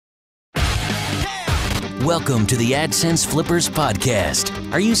Welcome to the AdSense Flippers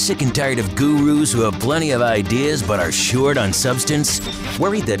podcast. Are you sick and tired of gurus who have plenty of ideas but are short on substance?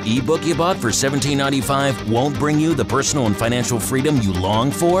 Worried that ebook you bought for $17.95 won't bring you the personal and financial freedom you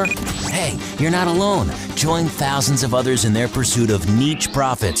long for? Hey, you're not alone. Join thousands of others in their pursuit of niche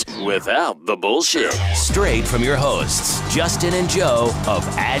profits without the bullshit. Straight from your hosts, Justin and Joe of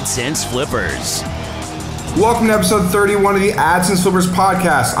AdSense Flippers. Welcome to episode 31 of the AdSense Flippers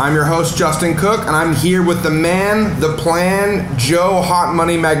podcast. I'm your host, Justin Cook, and I'm here with the man, the plan, Joe Hot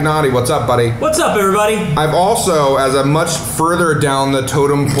Money Magnotti. What's up, buddy? What's up, everybody? I've also, as a much further down the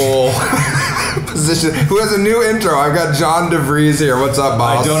totem pole position, who has a new intro, I've got John DeVries here. What's up,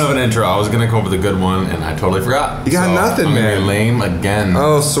 boss? I don't have an intro. I was going to come up with a good one, and I totally forgot. You got nothing, I'm man. Gonna be lame again.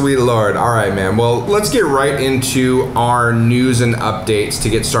 Oh, sweet Lord. All right, man. Well, let's get right into our news and updates to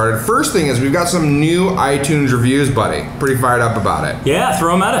get started. First thing is we've got some new iTunes reviews, buddy. Pretty fired up about it. Yeah,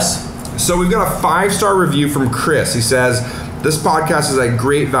 throw them at us. So we've got a 5-star review from Chris. He says, this podcast is at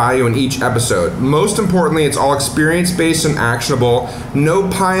great value in each episode. Most importantly, it's all experience-based and actionable. No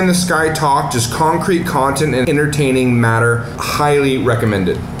pie-in-the-sky talk, just concrete content and entertaining matter. Highly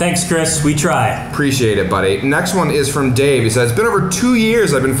recommended. Thanks, Chris. We try. Appreciate it, buddy. Next one is from Dave. He says, it's been over 2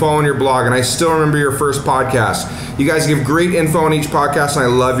 years I've been following your blog, and I still remember your first podcast. You guys give great info on each podcast, and I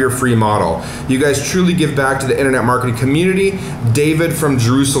love your free model. You guys truly give back to the internet marketing community. David from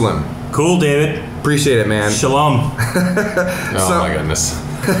Jerusalem. Cool, David. Appreciate it, man. Shalom. Oh, my goodness.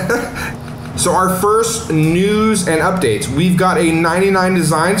 So our first news and updates. We've got a 99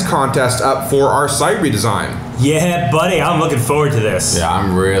 Designs contest up for our site redesign. Yeah, buddy. I'm looking forward to this. Yeah,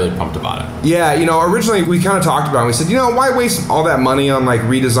 I'm really pumped about it. Yeah, originally we kind of talked about it. We said, why waste all that money on like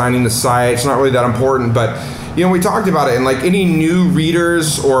redesigning the site? It's not really that important, but we talked about it, and like any new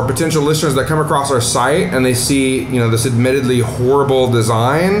readers or potential listeners that come across our site and they see, this admittedly horrible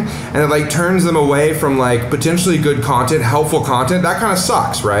design, and it like turns them away from like potentially good content, helpful content, that kind of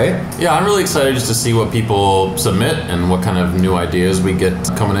sucks, right? Yeah, I'm really excited just to see what people submit and what kind of new ideas we get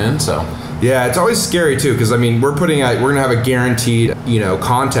coming in, so. Yeah, it's always scary too, because we're gonna have a guaranteed,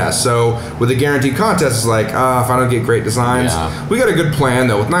 contest. So with a guaranteed contest, it's like, if I don't get great designs, we got a good plan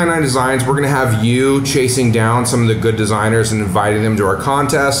though. With 99 Designs, we're gonna have you chasing down some of the good designers and inviting them to our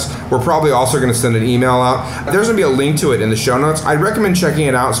contest. We're probably also gonna send an email out. There's gonna be a link to it in the show notes. I'd recommend checking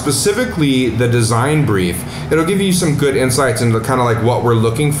it out, specifically the design brief. It'll give you some good insights into kind of like what we're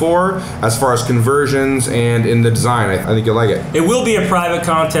looking for as far as conversions and in the design. I think you'll like it. It will be a private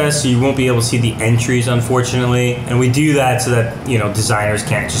contest, so you won't be able to see the entries, unfortunately, and we do that so that designers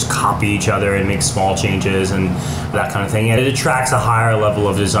can't just copy each other and make small changes and that kind of thing, and it attracts a higher level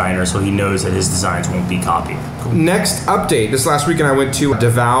of designer so he knows that his designs won't be copied. Cool. Next update, this last weekend I went to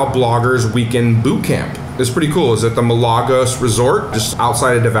Davao Bloggers Weekend Boot Camp. It was pretty cool. It was at the Malagos Resort, just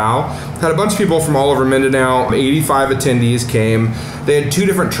outside of Davao. Had a bunch of people from all over Mindanao. 85 attendees came. They had 2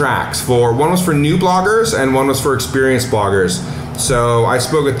 different tracks. One was for new bloggers and one was for experienced bloggers. So I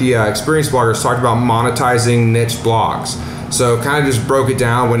spoke with the experienced bloggers, talked about monetizing niche blogs. So kind of just broke it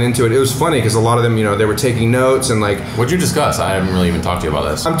down, went into it. It was funny because a lot of them, they were taking notes and like... What'd you discuss? I haven't really even talked to you about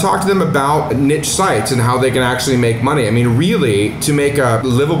this. I'm talking to them about niche sites and how they can actually make money. Really, to make a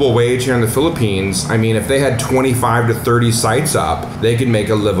livable wage here in the Philippines, if they had 25 to 30 sites up, they could make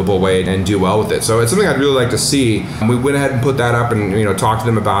a livable wage and do well with it. So it's something I'd really like to see. We went ahead and put that up and, talked to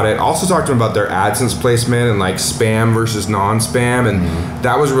them about it. Also talked to them about their AdSense placement and like spam versus non-spam. And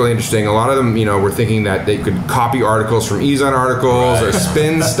that was really interesting. A lot of them, were thinking that they could copy articles from on articles or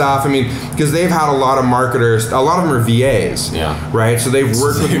spin stuff. Because they've had a lot of marketers, a lot of them are VAs, right? So they've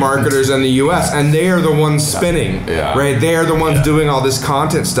worked with marketers in the US and they are the ones spinning, right? They are the ones doing all this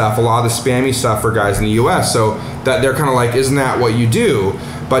content stuff, a lot of the spammy stuff for guys in the US. So that they're kind of like, isn't that what you do?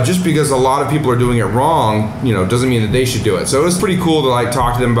 But just because a lot of people are doing it wrong, doesn't mean that they should do it. So it was pretty cool to like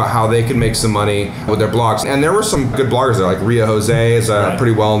talk to them about how they could make some money with their blogs. And there were some good bloggers there, like Ria Jose is a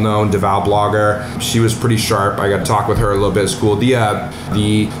pretty well-known Davao blogger. She was pretty sharp. I got to talk with her a little bit at school.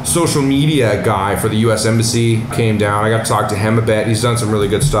 The social media guy for the U.S. Embassy came down. I got to talk to him a bit. He's done some really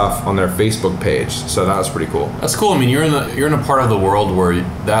good stuff on their Facebook page. So that was pretty cool. That's cool. You're in a part of the world where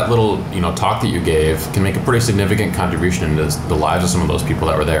that little talk that you gave can make a pretty significant contribution into the lives of some of those people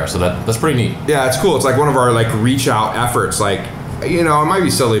that were there. So that's pretty neat. Yeah, it's cool. It's like one of our like reach out efforts. Like, it might be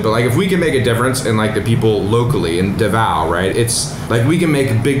silly, but like if we can make a difference in like the people locally in Davao, right? It's like we can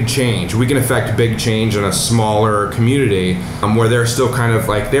make big change. We can affect big change in a smaller community where they're still kind of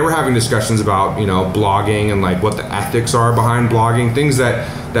like, they were having discussions about, blogging and like what the ethics are behind blogging, things that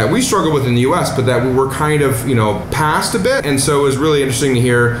that we struggle with in the US, but that we were kind of, past a bit. And so it was really interesting to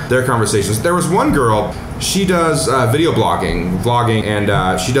hear their conversations. There was one girl, she does video vlogging,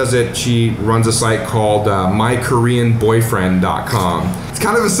 and she runs a site called mykoreanboyfriend.com. It's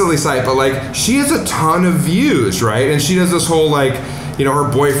kind of a silly site, but like she has a ton of views, right? And she does this whole like, her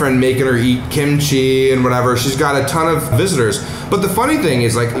boyfriend making her eat kimchi and whatever. She's got a ton of visitors. But the funny thing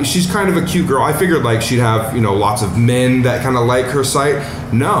is, like, she's kind of a cute girl. I figured like she'd have, lots of men that kind of like her site.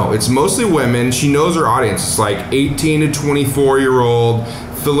 No, it's mostly women. She knows her audience. It's like 18 to 24-year-old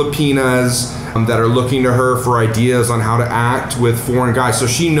Filipinas that are looking to her for ideas on how to act with foreign guys. So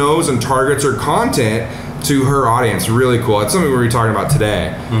she knows and targets her content to her audience. Really cool. It's something we're going to be talking about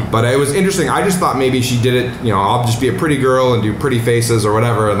today. But it was interesting. I just thought maybe she did it, I'll just be a pretty girl and do pretty faces or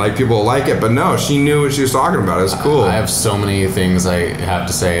whatever, and like people will like it. But no, she knew what she was talking about. It was cool. I have so many things I have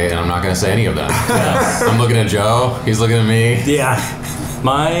to say, and I'm not going to say any of them. I'm looking at Joe. He's looking at me. Yeah.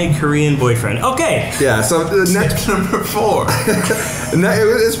 My Korean boyfriend. Okay. Yeah, so the next number 4.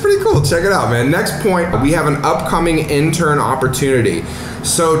 It's pretty cool. Check it out, man. Next point, we have an upcoming intern opportunity.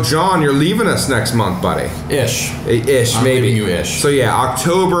 So, John, you're leaving us next month, buddy. Ish, maybe. Leaving you ish. So, yeah,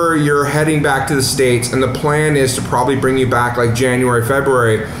 October, you're heading back to the States, and the plan is to probably bring you back like January,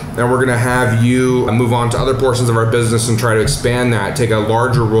 February, and we're going to have you move on to other portions of our business and try to expand that, take a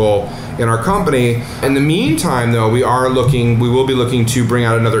larger role in our company. In the meantime, though, we will be looking to bring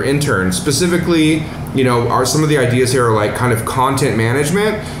out another intern. Specifically, some of the ideas here are like kind of content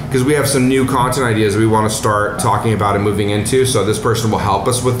management, because we have some new content ideas we want to start talking about and moving into. So this person will help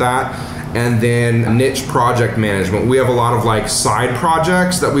us with that. And then niche project management. We have a lot of like side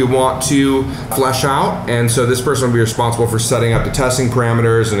projects that we want to flesh out. And so this person will be responsible for setting up the testing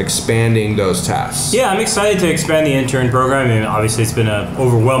parameters and expanding those tests. Yeah, I'm excited to expand the intern program. I mean, obviously it's been an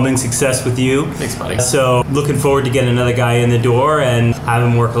overwhelming success with you. Thanks, buddy. So looking forward to getting another guy in the door and have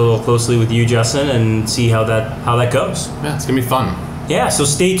him work a little closely with you, Justin, and see how that goes. Yeah, it's gonna be fun. Yeah, so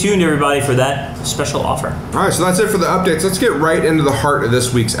stay tuned, everybody, for that special offer. All right, so that's it for the updates. Let's get right into the heart of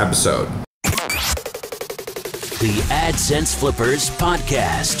this week's episode. The AdSense Flippers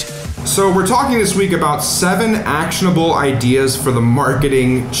Podcast. So we're talking this week about 7 actionable ideas for the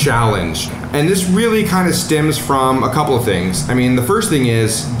marketing challenge. And this really kind of stems from a couple of things. I mean, the first thing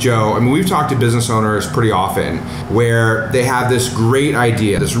is, Joe, we've talked to business owners pretty often where they have this great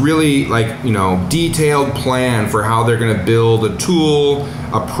idea, this really detailed plan for how they're going to build a tool,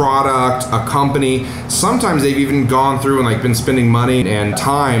 a product, a company. Sometimes they've even gone through and been spending money and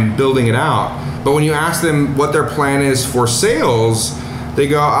time building it out. But when you ask them what their plan is for sales, they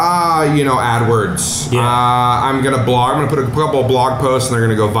go, AdWords. Yeah. I'm going to put a couple of blog posts and they're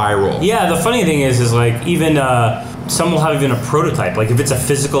going to go viral. Yeah, the funny thing is even some will have even a prototype. Like if it's a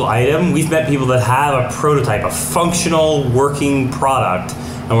physical item, we've met people that have a prototype, a functional working product,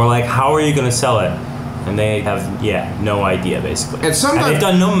 and we're like, how are you going to sell it? And they have, no idea, basically. And they've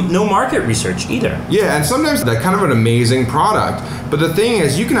done no market research either. Yeah, and sometimes that's kind of an amazing product. But the thing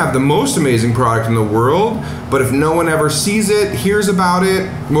is, you can have the most amazing product in the world, but if no one ever sees it, hears about it,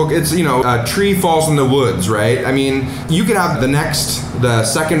 well, it's, a tree falls in the woods, right? I mean, you could have the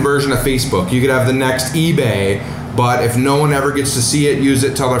second version of Facebook. You could have the next eBay. But if no one ever gets to see it, use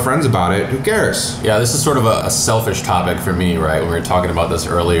it, tell their friends about it, who cares? Yeah, this is sort of a selfish topic for me, right? When we were talking about this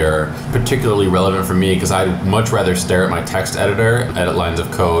earlier, particularly relevant for me because I'd much rather stare at my text editor, edit lines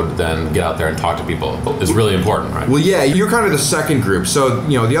of code, than get out there and talk to people. It's really important, right? Well, yeah, you're kind of the second group. So,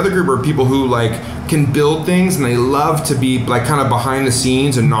 the other group are people who can build things and they love to be kind of behind the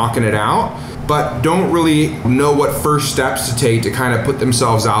scenes and knocking it out, but don't really know what first steps to take to kind of put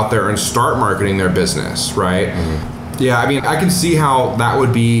themselves out there and start marketing their business, right? Mm-hmm. Yeah, I can see how that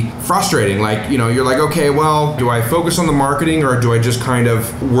would be frustrating. You're like, okay, well, do I focus on the marketing or do I just kind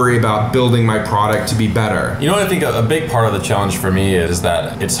of worry about building my product to be better? You know what I think a big part of the challenge for me is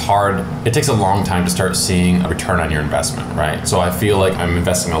that it's hard. It takes a long time to start seeing a return on your investment, right? So I feel like I'm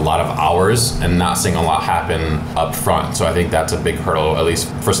investing a lot of hours and not seeing a lot happen up front. So I think that's a big hurdle, at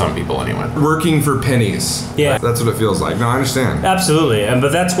least for some people anyway. Working for pennies. Yeah. That's what it feels like. No, I understand. Absolutely.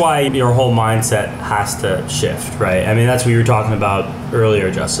 But that's why your whole mindset has to shift, right? I mean, that's what you were talking about earlier,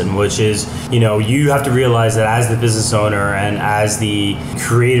 Justin, which is, you have to realize that as the business owner and as the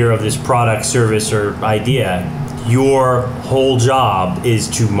creator of this product, service, or idea, your whole job is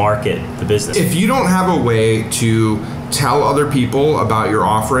to market the business. If you don't have a way to tell other people about your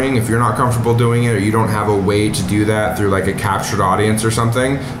offering, if you're not comfortable doing it or you don't have a way to do that through a captured audience or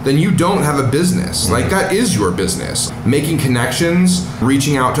something, then you don't have a business. Mm-hmm. That is your business. Making connections,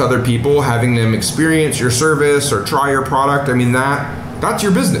 reaching out to other people, having them experience your service or try your product, that's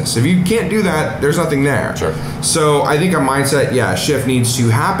your business. If you can't do that, there's nothing there. Sure. So I think a mindset, shift needs to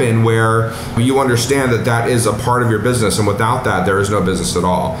happen where you understand that that is a part of your business, and without that, there is no business at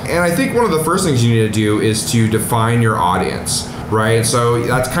all. And I think one of the first things you need to do is to define your audience, right? So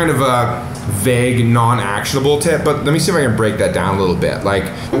that's kind of a vague, non-actionable tip, but let me see if I can break that down a little bit. Like,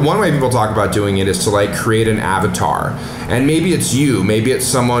 one way people talk about doing it is to like create an avatar, and maybe it's you, maybe it's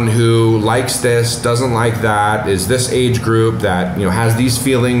someone who likes this, doesn't like that, is this age group that, has these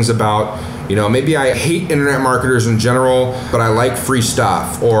feelings about, maybe I hate internet marketers in general, but I like free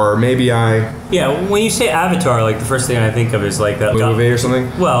stuff, or maybe Yeah, when you say avatar, like the first thing I think of is like that movie or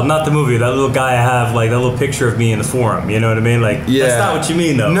something. Well, not the movie. That little guy I have, like that little picture of me in the forum. You know what I mean? Like, that's not what you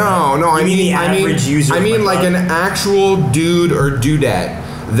mean, though. No, right? I mean the average user. I mean like an actual dude or dudette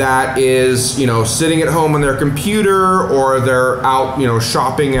that is, sitting at home on their computer, or they're out,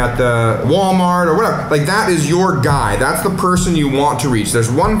 shopping at the Walmart or whatever. Like, that is your guy. That's the person you want to reach. There's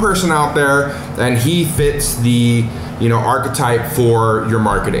one person out there, and he fits the, archetype for your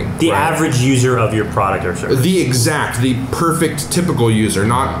marketing. The average user of your product or service. The perfect, typical user,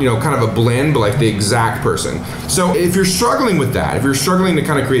 not, kind of a blend, but like the exact person. So if you're struggling with that, if you're struggling to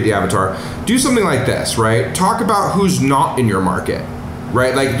kind of create the avatar, do something like this, right? Talk about who's not in your market.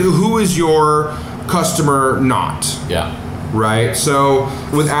 Right? Like, who is your customer not? Yeah. Right? So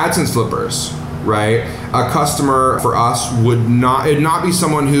with AdSense flippers, right? A customer for us it'd not be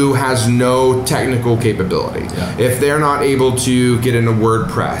someone who has no technical capability. Yeah. If they're not able to get into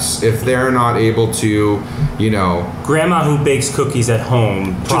WordPress, if they're not able to, Grandma who bakes cookies at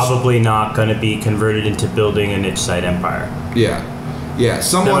home, probably not going to be converted into building a niche site empire. Yeah. Yeah,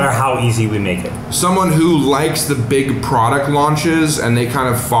 no matter how easy we make it. Someone who likes the big product launches and they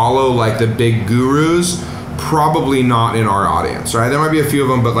kind of follow like the big gurus, probably not in our audience, right? There might be a few of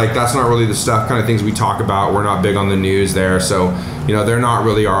them, but like that's not really the stuff, kind of things we talk about. We're not big on the news there, so they're not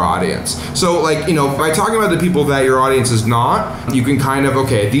really our audience. So like by talking about the people that your audience is not, you can kind of,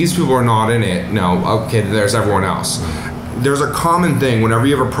 okay, these people are not in it. No, okay, there's everyone else. There's a common thing whenever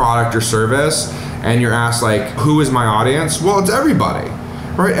you have a product or service and you're asked like, who is my audience? Well, it's everybody,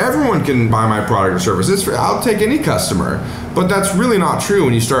 right? Everyone can buy my product or service. I'll take any customer, but that's really not true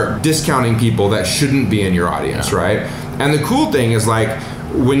when you start discounting people that shouldn't be in your audience, right? And the cool thing is like,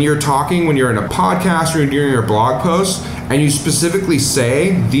 when you're in a podcast or you're doing your blog post, and you specifically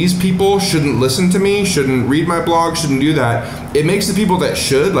say, these people shouldn't listen to me, shouldn't read my blog, shouldn't do that, it makes the people that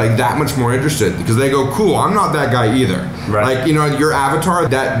should like that much more interested, because they go, cool, I'm not that guy either. Right. Like, your avatar,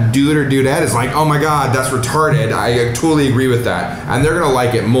 that dude or dudette is like, oh my God, that's retarded. I totally agree with that. And they're gonna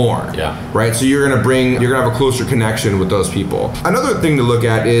like it more. Yeah. Right? So you're gonna have a closer connection with those people. Another thing to look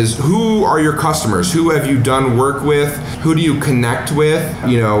at is, who are your customers? Who have you done work with? Who do you connect with?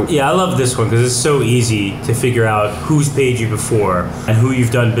 Yeah, I love this one because it's so easy to figure out who's paid you before and who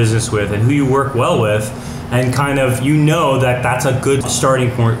you've done business with and who you work well with, and kind of that's a good starting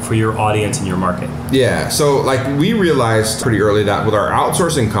point for your audience and your market. Yeah, so like we realized pretty early that with our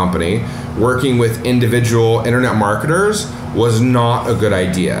outsourcing company, working with individual internet marketers was not a good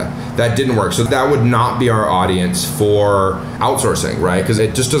idea. That didn't work. So that would not be our audience for outsourcing, right? Because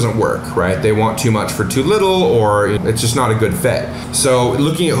it just doesn't work, right? They want too much for too little, or it's just not a good fit. So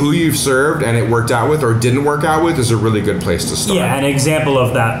looking at who you've served and it worked out with or didn't work out with is a really good place to start. Yeah, an example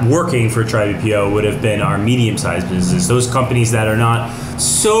of that working for TryBPO would have been our medium-sized businesses, those companies that are not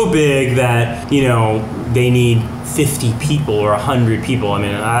so big that, they need 50 people or 100 people. I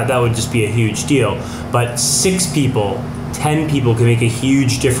mean, that would just be a huge deal. But 6 people, 10 people can make a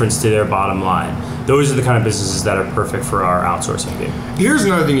huge difference to their bottom line. Those are the kind of businesses that are perfect for our outsourcing team. Here's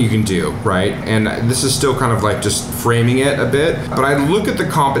another thing you can do, right? And this is still kind of like just framing it a bit, but I look at the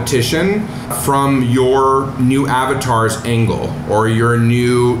competition from your new avatar's angle or your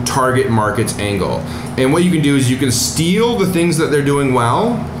new target market's angle. And what you can do is you can steal the things that they're doing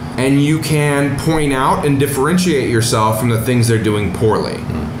well, and you can point out and differentiate yourself from the things they're doing poorly.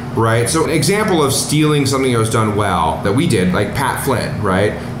 Right? So an example of stealing something that was done well that we did, like Pat Flynn,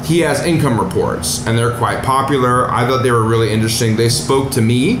 right? He has income reports and they're quite popular. I thought they were really interesting. They spoke to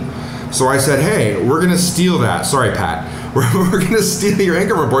me. So I said, hey, we're gonna steal that. Sorry, Pat. We're gonna steal your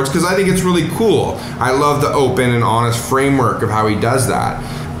income reports because I think it's really cool. I love the open and honest framework of how he does that.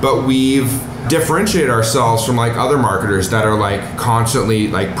 But we've differentiated ourselves from like other marketers that are like constantly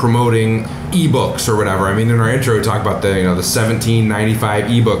like promoting ebooks or whatever. I mean, in our intro we talk about the the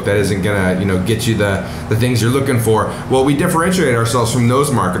 $17.95 ebook that isn't gonna get you the things you're looking for. Well, we differentiate ourselves from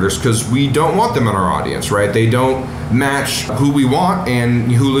those marketers because we don't want them in our audience, right? They don't match who we want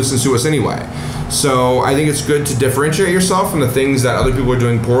and who listens to us anyway. So I think it's good to differentiate yourself from the things that other people are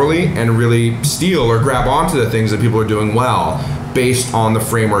doing poorly and really steal or grab onto the things that people are doing well. based on the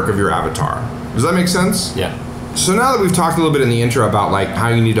framework of your avatar. Does that make sense? Yeah. So now that we've talked a little bit in the intro about like how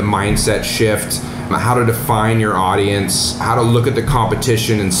you need a mindset shift, how to define your audience, how to look at the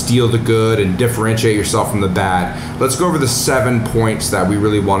competition and steal the good and differentiate yourself from the bad, let's go over the 7 points that we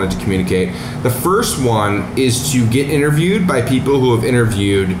really wanted to communicate. The first one is to get interviewed by people who have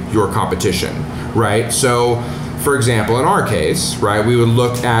interviewed your competition, right? So for example, in our case, right, we would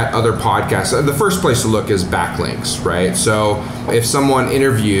look at other podcasts. The first place to look is backlinks, right? So if someone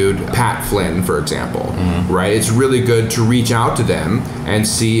interviewed Pat Flynn, for example, right, it's really good to reach out to them and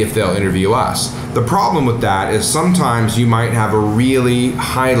see if they'll interview us. The problem with that is sometimes you might have a really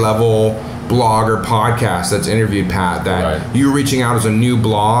high level blog or podcast that's interviewed Pat that you reaching out as a new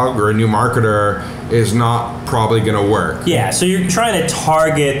blog or a new marketer is not probably going to work. Yeah, so you're trying to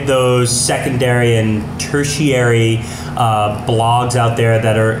target those secondary and tertiary blogs out there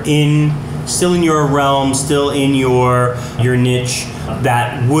that are still in your realm, still in your niche,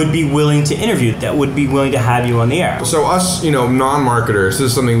 that would be willing to interview, that would be willing to have you on the air. So us, non-marketers, this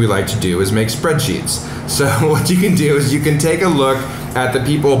is something we like to do, is make spreadsheets. So what you can do is you can take a look at the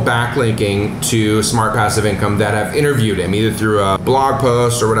people backlinking to Smart Passive Income that have interviewed him, either through a blog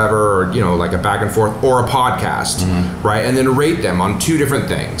post or whatever, or like a back and forth, or a podcast, right? And then rate them on 2 different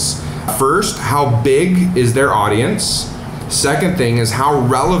things. First, how big is their audience? Second thing is how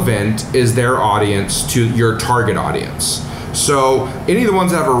relevant is their audience to your target audience? So any of the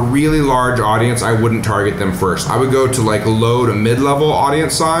ones that have a really large audience, I wouldn't target them first. I would go to like low to mid-level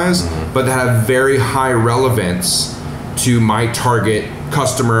audience size, but that have very high relevance to my target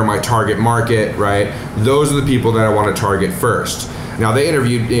customer, my target market, right? Those are the people that I want to target first. Now they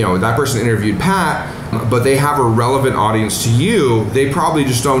interviewed, that person interviewed Pat, but they have a relevant audience to you. They probably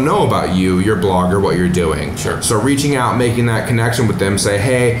just don't know about you, your blog, or what you're doing. Sure. So reaching out, making that connection with them, say,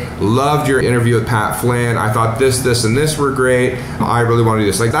 hey, loved your interview with Pat Flynn. I thought this, and this were great. I really want to do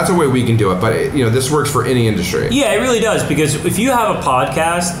this. Like, that's a way we can do it. But this works for any industry. Yeah, it really does, because if you have a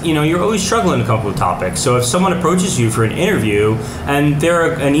podcast, you're always struggling to come up with topics. So if someone approaches you for an interview and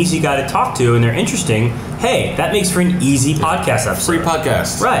they're an easy guy to talk to and they're interesting, hey, that makes for an easy podcast episode. Free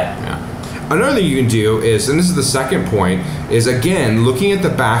podcast. Right. Yeah. Another thing you can do is, and this is the second point, is again, looking at the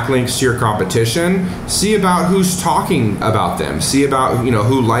backlinks to your competition, see about who's talking about them, see about,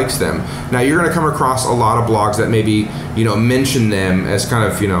 who likes them. Now you're gonna come across a lot of blogs that maybe, mention them as kind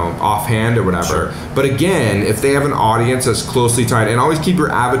of, offhand or whatever. Sure. But again, if they have an audience that's closely tied, and always keep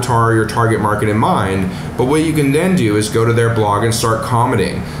your avatar, your target market in mind, but what you can then do is go to their blog and start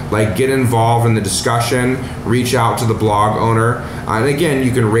commenting. Like, get involved in the discussion, reach out to the blog owner, and again,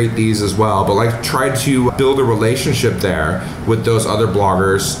 you can rate these as well, but like try to build a relationship there with those other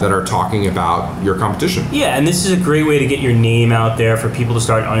bloggers that are talking about your competition. Yeah, and this is a great way to get your name out there for people to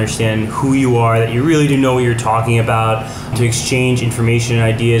start to understand who you are, that you really do know what you're talking about, to exchange information and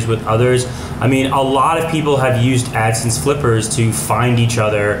ideas with others. I mean, a lot of people have used AdSense flippers to find each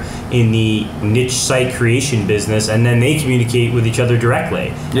other in the niche site creation business, and then they communicate with each other directly.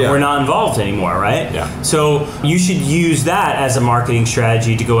 Yeah. And we're not involved anymore, right? Yeah. So you should use that as a marketing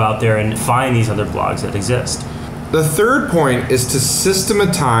strategy to go out there and find these other blogs that exist. The third point is to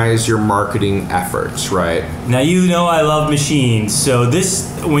systematize your marketing efforts, right? Now, I love machines. So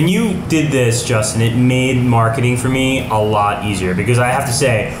when you did this, Justin, it made marketing for me a lot easier, because I have to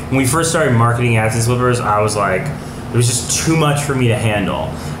say, when we first started marketing AdSense flippers, I was like, it was just too much for me to handle.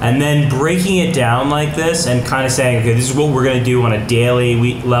 And then breaking it down like this and kind of saying, okay, this is what we're going to do on a daily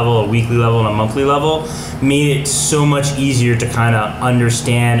level, a weekly level, and a monthly level, made it so much easier to kind of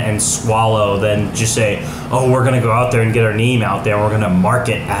understand and swallow than just say, oh, we're going to go out there and get our name out there and we're going to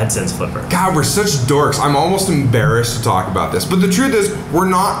market AdSense Flipper. God, we're such dorks. I'm almost embarrassed to talk about this. But the truth is, we're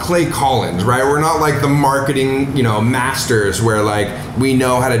not Clay Collins, right? We're not like the marketing, masters where like we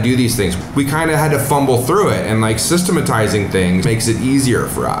know how to do these things. We kind of had to fumble through it, and like systematizing things makes it easier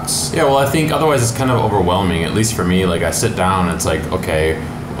for us. Yeah, well, I think otherwise it's kind of overwhelming, at least for me. Like, I sit down and it's like, okay,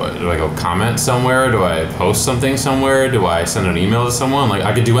 do I go comment somewhere? Do I post something somewhere? Do I send an email to someone? Like,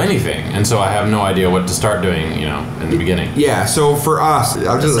 I could do anything. And so I have no idea what to start doing, in the beginning. Yeah, so for us,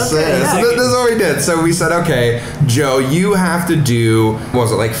 I'm just saying, yeah. this is what we did. So we said, okay, Joe, you have to do, what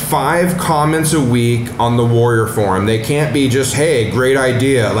was it, like 5 comments a week on the Warrior Forum. They can't be just, hey, great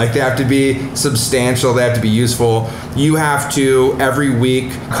idea. Like, they have to be substantial. They have to be useful. You have to, every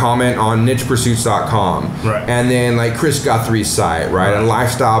week, comment on nichepursuits.com. Right. And then, like, Chris Guthrie's site, right? And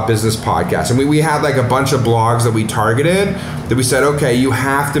Lifestyle Business Podcast. And we had, like, a bunch of blogs that we targeted. that we said, okay, you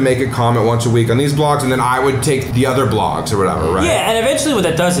have to make a comment once a week on these blogs, and then I would take the other blogs or whatever, right? Yeah, and eventually what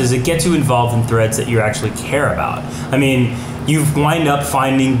that does is it gets you involved in threads that you actually care about. I mean, you wind up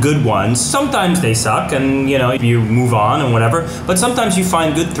finding good ones. Sometimes they suck and, you move on and whatever, but sometimes you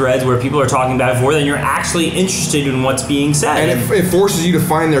find good threads where people are talking about it more than you're actually interested in what's being said. And it forces you to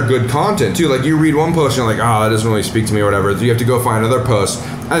find their good content too. Like you read one post and you're like, oh, that doesn't really speak to me or whatever. So you have to go find another post.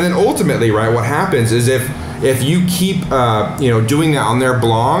 And then ultimately, right, what happens is if you keep doing that on their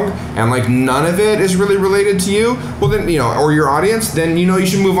blog and like none of it is really related to you, well then or your audience, then you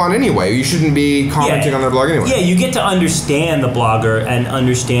should move on anyway. You shouldn't be commenting on their blog anyway. Yeah, you get to understand the blogger and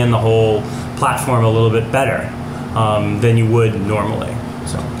understand the whole platform a little bit better than you would normally.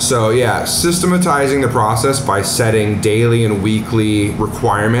 So yeah, systematizing the process by setting daily and weekly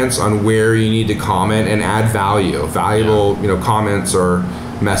requirements on where you need to comment and add valuable comments or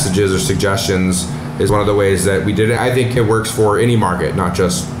messages or suggestions is one of the ways that we did it. I think it works for any market, not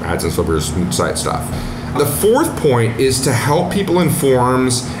just AdSense Flippers site stuff. The fourth point is to help people in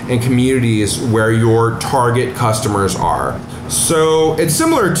forums and communities where your target customers are. So it's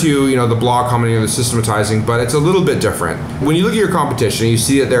similar to the blog commenting or the systematizing, but it's a little bit different. When you look at your competition, you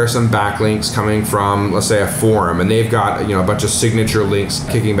see that there are some backlinks coming from, let's say, a forum, and they've got a bunch of signature links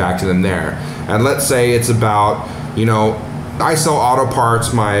kicking back to them there. And let's say it's about I sell auto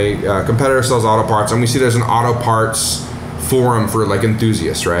parts, my competitor sells auto parts, and we see there's an auto parts forum for like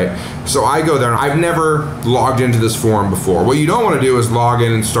enthusiasts, right? So I go there and I've never logged into this forum before. What you don't want to do is log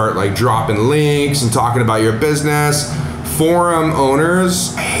in and start like dropping links and talking about your business. Forum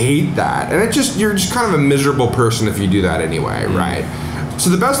owners hate that. And you're just kind of a miserable person if you do that anyway, right?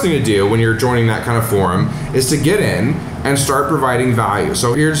 So the best thing to do when you're joining that kind of forum is to get in and start providing value.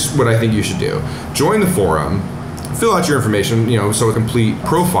 So here's what I think you should do. Join the forum, fill out your information, so a complete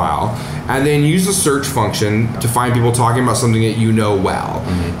profile, and then use the search function to find people talking about something that you know well.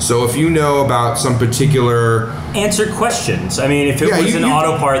 Mm-hmm. So if you know about some particular... Answer questions. I mean, if it was an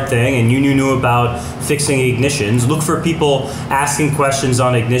auto part thing and you knew about fixing ignitions, look for people asking questions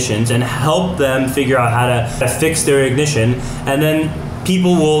on ignitions and help them figure out how to fix their ignition, and then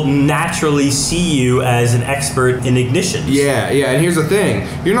people will naturally see you as an expert in ignitions. Yeah, and here's the thing.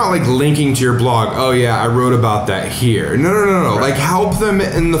 You're not like linking to your blog, oh yeah, I wrote about that here. No. Right. Like help them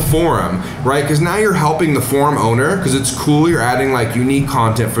in the forum, right? Because now you're helping the forum owner because it's cool. You're adding like unique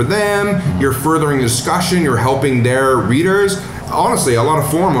content for them. Mm-hmm. You're furthering the discussion. You're helping their readers. Honestly, a lot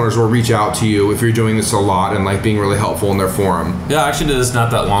of forum owners will reach out to you if you're doing this a lot and like being really helpful in their forum. Yeah, I actually did this not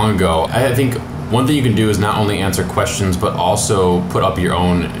that long ago. I think one thing you can do is not only answer questions, but also put up your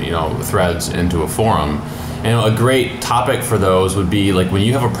own, threads into a forum. And a great topic for those would be like when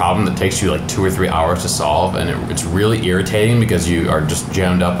you have a problem that takes you like 2 or 3 hours to solve, and it's really irritating because you are just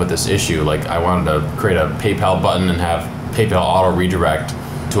jammed up with this issue. Like I wanted to create a PayPal button and have PayPal auto redirect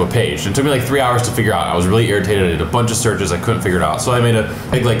to a page. It took me like 3 hours to figure out. I was really irritated. I did a bunch of searches. I couldn't figure it out. So I made a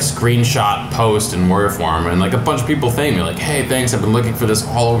big like screenshot post in Warrior Forum, and like a bunch of people thanked me like, hey, thanks. I've been looking for this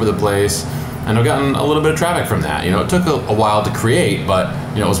all over the place. And I've gotten a little bit of traffic from that. It took a while to create, but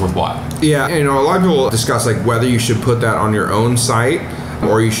it was worthwhile. Yeah, a lot of people discuss like whether you should put that on your own site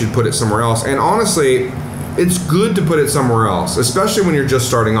or you should put it somewhere else. And honestly, it's good to put it somewhere else, especially when you're just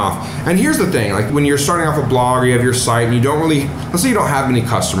starting off. And here's the thing, like when you're starting off a blog or you have your site and you don't really, let's say you don't have many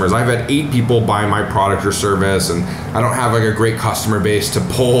customers. I've had 8 people buy my product or service and I don't have like a great customer base to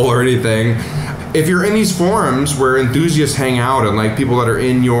pull or anything. If you're in these forums where enthusiasts hang out and like people that are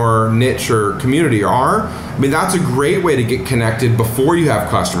in your niche or community are, I mean, that's a great way to get connected before you have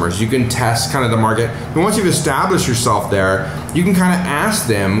customers. You can test kind of the market. And once you've established yourself there, you can kind of ask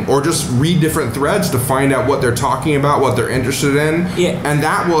them or just read different threads to find out what they're talking about, what they're interested in. Yeah. And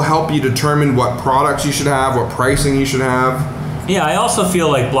that will help you determine what products you should have, what pricing you should have. Yeah, I also feel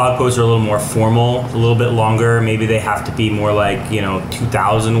like blog posts are a little more formal, a little bit longer. Maybe they have to be more like,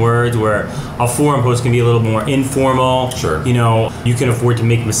 2,000 words, where a forum post can be a little more informal. Sure. You can afford to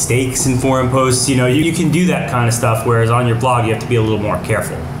make mistakes in forum posts. You can do that kind of stuff, whereas on your blog, you have to be a little more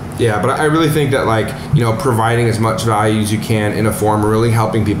careful. Yeah, but I really think that providing as much value as you can in a forum, really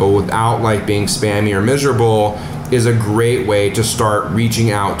helping people without like being spammy or miserable is a great way to start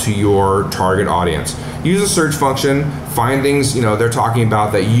reaching out to your target audience. Use a search function, find things they're talking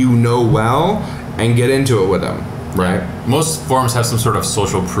about that well, and get into it with them, right? Most forums have some sort of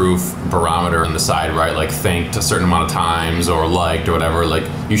social proof barometer on the side, right? Like thanked a certain amount of times or liked or whatever. Like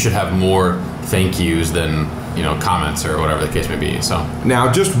you should have more thank yous than comments or whatever the case may be. So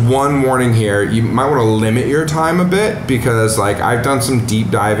now, just one warning here: you might want to limit your time a bit, because like I've done some deep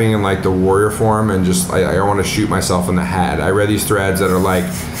diving in like the Warrior Forum, and just I don't want to shoot myself in the head. I read these threads that are like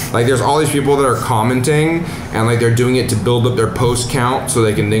there's all these people that are commenting, and like they're doing it to build up their post count so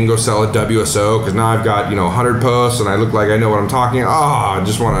they can then go sell a WSO, because now I've got 100 posts and I look like I know what I'm talking. I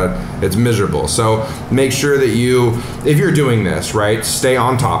just want to. It's miserable. So make sure that if you're doing this right, stay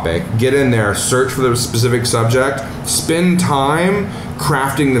on topic, get in there, search for the specific subject, spend time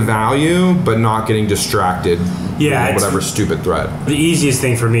crafting the value, but not getting distracted. Yeah, whatever stupid thread. The easiest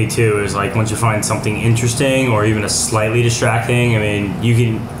thing for me too is like once you find something interesting or even a slightly distracting. I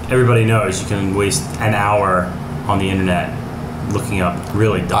mean, everybody knows you can waste an hour on the internet looking up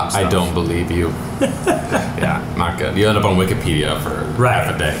really dumb stuff. I don't believe you. Yeah, not good. You end up on Wikipedia for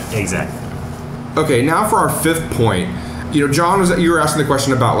half a day. Exactly. Okay, now for our fifth point. John, you were asking the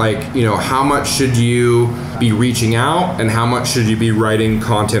question about how much should you be reaching out and how much should you be writing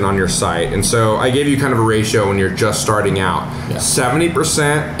content on your site? And so I gave you kind of a ratio when you're just starting out. Yeah.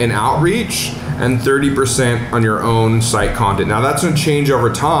 70% in outreach and 30% on your own site content. Now that's going to change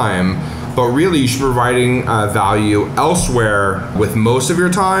over time, but really you should be providing value elsewhere with most of your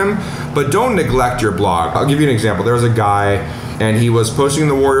time, but don't neglect your blog. I'll give you an example. There was a guy, and he was posting in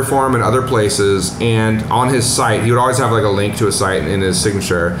the Warrior Forum and other places, and on his site, he would always have like a link to a site in his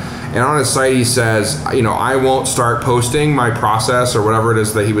signature. And on his site, he says, I won't start posting my process or whatever it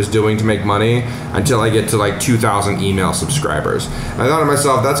is that he was doing to make money until I get to like 2,000 email subscribers. And I thought to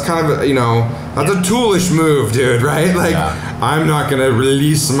myself, that's kind of, that's a toolish move, dude, right? Like, I'm not going to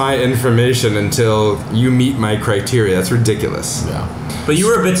release my information until you meet my criteria. That's ridiculous. Yeah. But you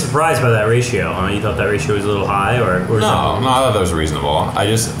were a bit surprised by that ratio, huh? You thought that ratio was a little high, or no, I thought that was reasonable.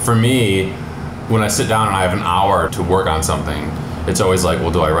 For me, when I sit down and I have an hour to work on something, it's always like,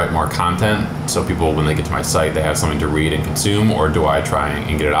 well, do I write more content so people, when they get to my site, they have something to read and consume, or do I try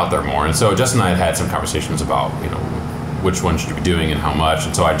and get it out there more? And so Justin and I had some conversations about, which one should you be doing and how much,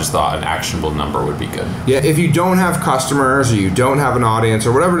 and so I just thought an actionable number would be good. Yeah, if you don't have customers or you don't have an audience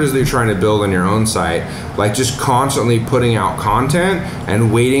or whatever it is that you're trying to build on your own site, like just constantly putting out content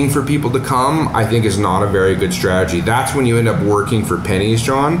and waiting for people to come, I think is not a very good strategy. That's when you end up working for pennies,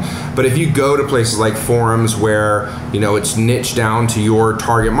 John. But if you go to places like forums where, it's niched down to your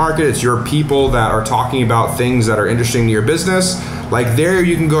target market, it's your people that are talking about things that are interesting to your business, like there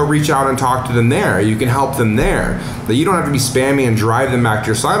you can go reach out and talk to them there. You can help them there. That you don't have to be spammy and drive them back to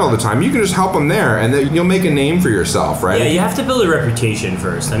your site all the time. You can just help them there, and then you'll make a name for yourself, right? Yeah, you have to build a reputation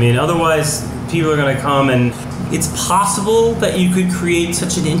first. Otherwise people are going to come, and it's possible that you could create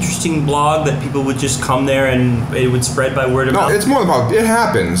such an interesting blog that people would just come there and it would spread by word of mouth. No, it's more about it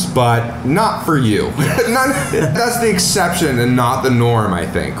happens, but not for you. That's the exception and not the norm, I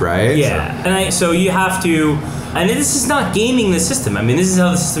think, right? Yeah, so you have to. And this is not gaming the system. This is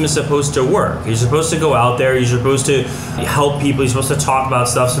how the system is supposed to work. You're supposed to go out there, you're supposed to help people, you're supposed to talk about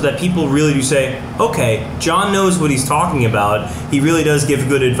stuff so that people really do say, okay, John knows what he's talking about, he really does give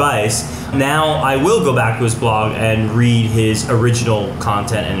good advice. Now I will go back to his blog and read his original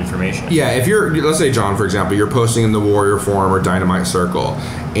content and information. Yeah, let's say, John, for example, you're posting in the Warrior Forum or Dynamite Circle,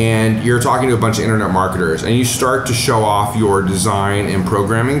 and you're talking to a bunch of internet marketers, and you start to show off your design and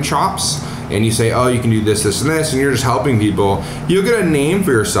programming chops, and you say, oh, you can do this, this, and this, and you're just helping people, you'll get a name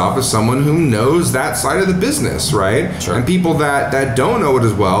for yourself as someone who knows that side of the business, right? Sure. And people that don't know it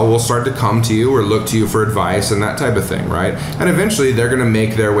as well will start to come to you or look to you for advice and that type of thing, right? And eventually they're gonna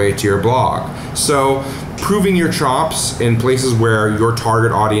make their way to your blog. So proving your chops in places where your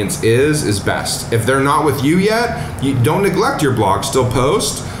target audience is best. If they're not with you yet, you don't neglect your blog, still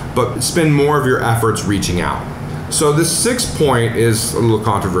post, but spend more of your efforts reaching out. So this sixth point is a little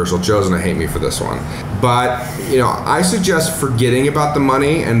controversial. Joe's gonna hate me for this one. But I suggest forgetting about the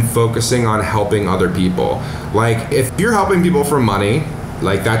money and focusing on helping other people. Like if you're helping people for money,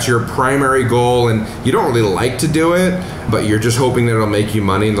 like that's your primary goal and you don't really like to do it, but you're just hoping that it'll make you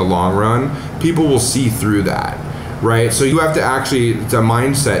money in the long run, people will see through that. Right? So you have to actually, it's a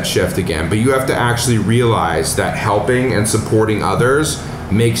mindset shift again, but you have to actually realize that helping and supporting others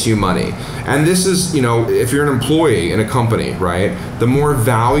makes you money. And this is, if you're an employee in a company, right? The more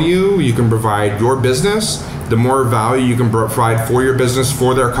value you can provide your business, the more value you can provide for your business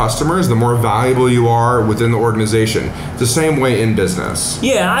for their customers, the more valuable you are within the organization. It's the same way in business.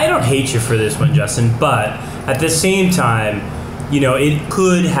 Yeah, I don't hate you for this one, Justin, but at the same time, it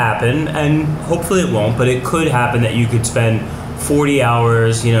could happen, and hopefully it won't, but it could happen that you could spend 40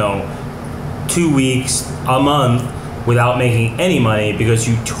 hours, 2 weeks, a month, without making any money because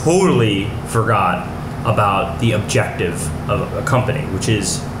you totally forgot about the objective of a company, which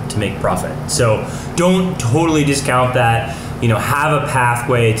is to make profit. So don't totally discount that. Have a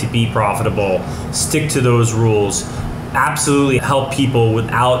pathway to be profitable. Stick to those rules. Absolutely help people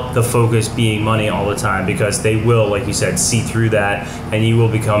without the focus being money all the time, because they will, like you said, see through that, and you will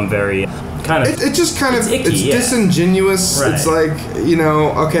become very it's icky, disingenuous. Right. It's like,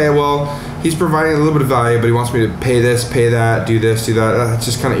 okay, well, he's providing a little bit of value, but he wants me to pay this, pay that, do this, do that. It's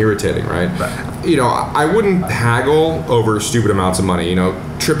just kind of irritating, right? I wouldn't haggle over stupid amounts of money,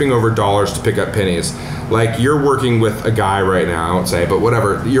 tripping over dollars to pick up pennies. Like, you're working with a guy right now, I won't say, but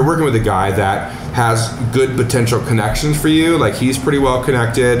whatever. You're working with a guy that has good potential connections for you. Like, he's pretty well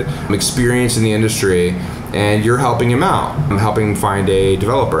connected, experienced in the industry, and you're helping him out. I'm helping him find a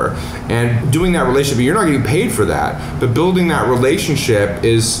developer. And doing that relationship, you're not getting paid for that, but building that relationship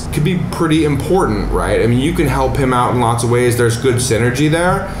could be pretty important, right? I mean, you can help him out in lots of ways. There's good synergy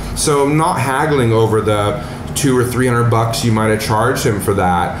there. So not haggling over the $200 or $300 you might have charged him for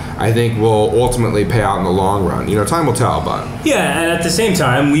that, I think will ultimately pay out in the long run. Time will tell, but yeah. And at the same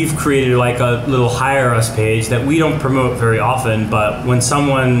time, we've created like a little hire us page that we don't promote very often, but when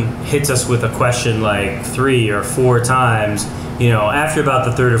someone hits us with a question like 3 or 4 times, after about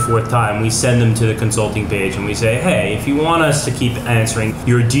the 3rd or 4th time, we send them to the consulting page and we say, hey, if you want us to keep answering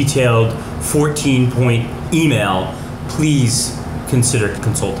your detailed 14-point email, please consider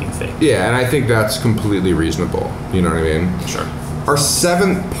consulting fee. Yeah, and I think that's completely reasonable. You know what I mean? Sure. Our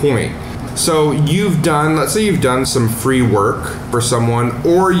 7th point. So let's say you've done some free work for someone,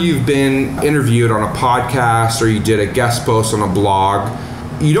 or you've been interviewed on a podcast, or you did a guest post on a blog.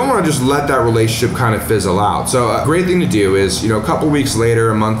 You don't want to just let that relationship kind of fizzle out. So a great thing to do is, a couple weeks later,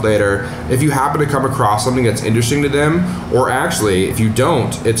 a month later, if you happen to come across something that's interesting to them, or actually, if you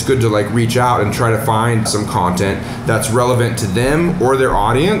don't, it's good to reach out and try to find some content that's relevant to them or their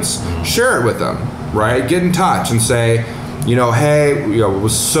audience. Share it with them, right? Get in touch and say, hey,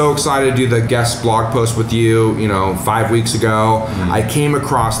 was so excited to do the guest blog post with you, 5 weeks ago. I came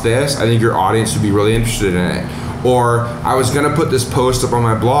across this. I think your audience would be really interested in it. Or I was going to put this post up on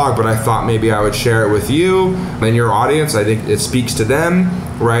my blog, but I thought maybe I would share it with you and your audience. I think it speaks to them,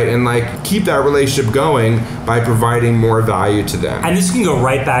 right? And keep that relationship going by providing more value to them. And this can go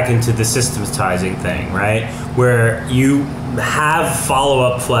right back into the systematizing thing, right? Where you have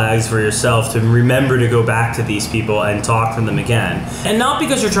follow-up flags for yourself to remember to go back to these people and talk to them again. And not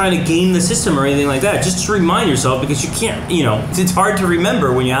because you're trying to game the system or anything like that, just to remind yourself, because you can't, it's hard to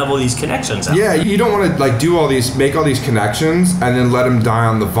remember when you have all these connections out there. You don't want to make all these connections and then let them die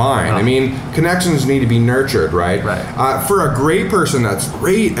on the vine. I mean, connections need to be nurtured, right? For a great person that's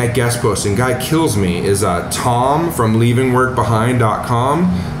great at guest posting, guy kills me, is Tom from leavingworkbehind.com.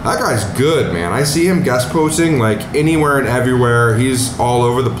 That guy's good, man. I see him guest posting anywhere and everywhere. He's all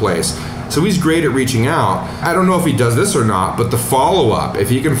over the place. So he's great at reaching out. I don't know if he does this or not, but the follow-up, if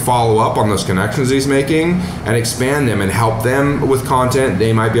he can follow up on those connections he's making and expand them and help them with content,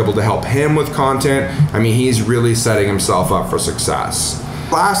 they might be able to help him with content. I mean, he's really setting himself up for success.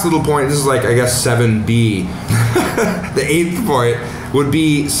 Last little point, this is I guess 7B. The 8th point would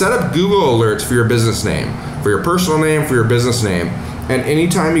be set up Google alerts for your business name, for your personal name, for your business name. And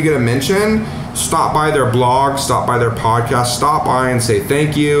anytime you get a mention, stop by their blog, stop by their podcast, stop by and say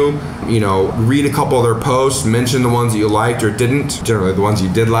thank you, read a couple of their posts, mention the ones that you liked or didn't, generally the ones you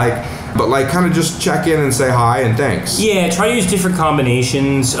did like, but kind of just check in and say hi and thanks. Yeah, try to use different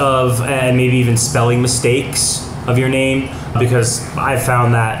combinations of, and maybe even spelling mistakes of your name, because I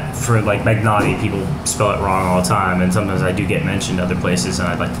found that for Magnati, people spell it wrong all the time, and sometimes I do get mentioned other places, and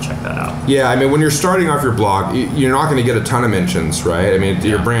I'd like to check that out. Yeah, I mean, when you're starting off your blog, you're not going to get a ton of mentions, right? I mean,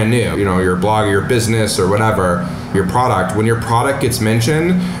 you're brand new, your blog, your business, or whatever, your product. When your product gets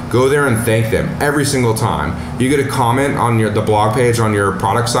mentioned, go there and thank them every single time. You get a comment on the blog page on your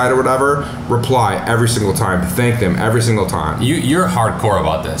product site or whatever, reply every single time, thank them every single time. You're hardcore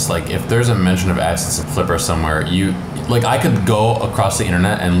about this. If there's a mention of AdSense and Flipper somewhere, I could go across the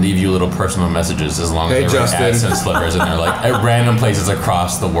internet and leave you little personal messages as long as they're AdSense Flippers and they're at random places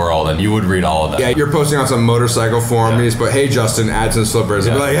across the world, and you would read all of them. Yeah, you're posting on some motorcycle forum, and you just put, hey Justin, AdSense Flippers.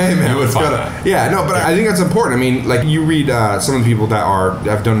 And be like, hey man, what's good? Yeah, no, but I think that's important. I mean, you read some of the people that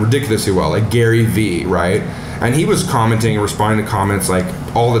have done ridiculously well, like Gary V, right? And he was commenting and responding to comments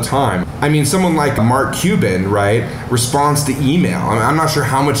all the time. I mean, someone like Mark Cuban, right, responds to email. I mean, I'm not sure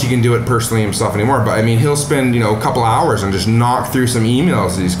how much he can do it personally himself anymore, but I mean, he'll spend, a couple hours and just knock through some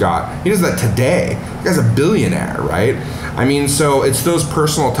emails that he's got. He does that today. The guy's a billionaire, right? I mean, so it's those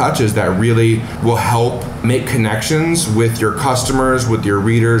personal touches that really will help make connections with your customers, with your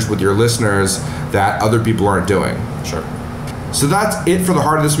readers, with your listeners that other people aren't doing. Sure. So that's it for the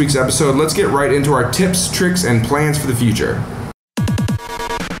heart of this week's episode. Let's get right into our tips, tricks, and plans for the future.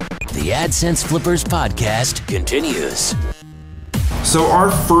 The AdSense Flippers podcast continues. So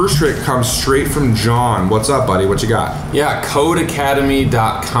our first trick comes straight from John. What's up, buddy? What you got? Yeah,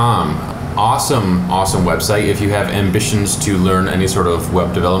 codeacademy.com. Awesome website if you have ambitions to learn any sort of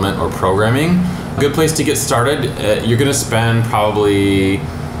web development or programming. Good place to get started. You're going to spend probably,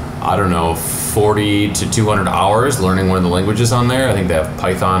 40 to 200 hours learning one of the languages on there. I think they have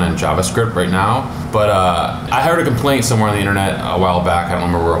Python and JavaScript right now. But I heard a complaint somewhere on the internet a while back. I don't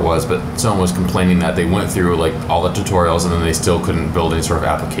remember where it was, but someone was complaining that they went through like all the tutorials and then they still couldn't build any sort of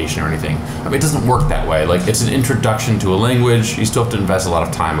application or anything. I mean, it doesn't work that way. Like, it's an introduction to a language. You still have to invest a lot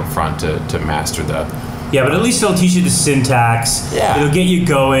of time up front to master that. Yeah, but at least it'll teach you the syntax. Yeah. It'll get you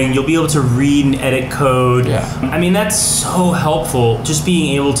going. You'll be able to read and edit code. Yeah. I mean, that's so helpful, just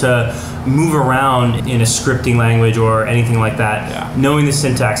being able to move around in a scripting language or anything like that. Yeah. Knowing the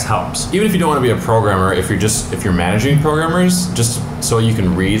syntax helps. Even if you don't want to be a programmer, if you're managing programmers, just so you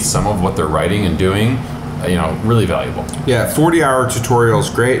can read some of what they're writing and doing, really valuable. Yeah, 40-hour tutorial is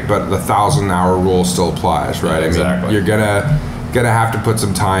great, but the 1,000-hour rule still applies, right? Exactly. I mean, you're gonna have to put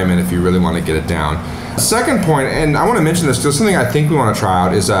some time in if you really want to get it down. Second point, and I want to mention this because something I think we want to try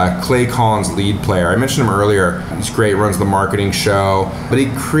out is Clay Collins, lead player. I mentioned him earlier. He's great, runs the marketing show, but he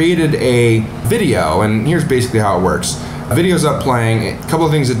created a video, and here's basically how it works. A video's up playing. A couple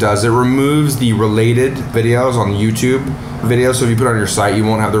of things it does. It removes the related videos on YouTube videos. So if you put it on your site, you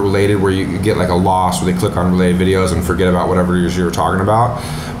won't have the related where you get like a loss where they click on related videos and forget about whatever it is you were talking about.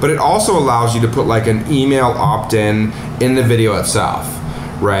 But it also allows you to put like an email opt-in in the video itself.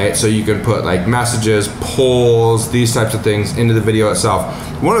 Right, so you can put like messages, polls, these types of things into the video itself.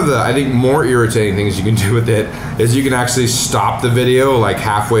 One of the, I think, more irritating things you can do with it is you can actually stop the video like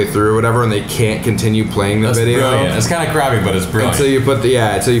halfway through or whatever, and they can't continue playing the video. Brilliant. It's kind of crappy, but it's brilliant. Until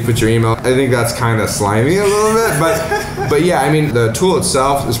you put your email. I think that's kind of slimy a little bit, but yeah, I mean, the tool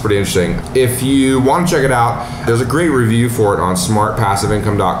itself is pretty interesting. If you want to check it out, there's a great review for it on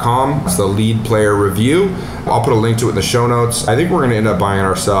smartpassiveincome.com. It's the lead player review. I'll put a link to it in the show notes. I think we're going to end up buying it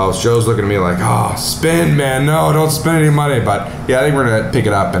ourselves. Joe's looking at me like, oh, spend, man. No, don't spend any money. But yeah, I think we're going to pick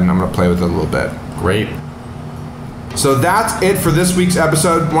it up and I'm going to play with it a little bit. Great. So that's it for this week's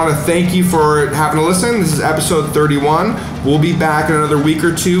episode. I want to thank you for having a listen. This is episode 31. We'll be back in another week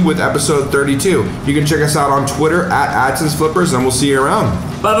or two with episode 32. You can check us out on Twitter at AdSense Flippers, and we'll see you around.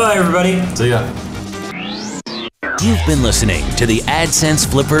 Bye-bye, everybody. See ya. You've been listening to the AdSense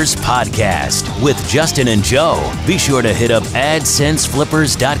Flippers podcast with Justin and Joe. Be sure to hit up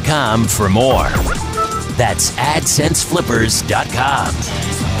AdSenseFlippers.com for more. That's AdSenseFlippers.com.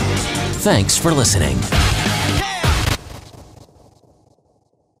 Thanks for listening.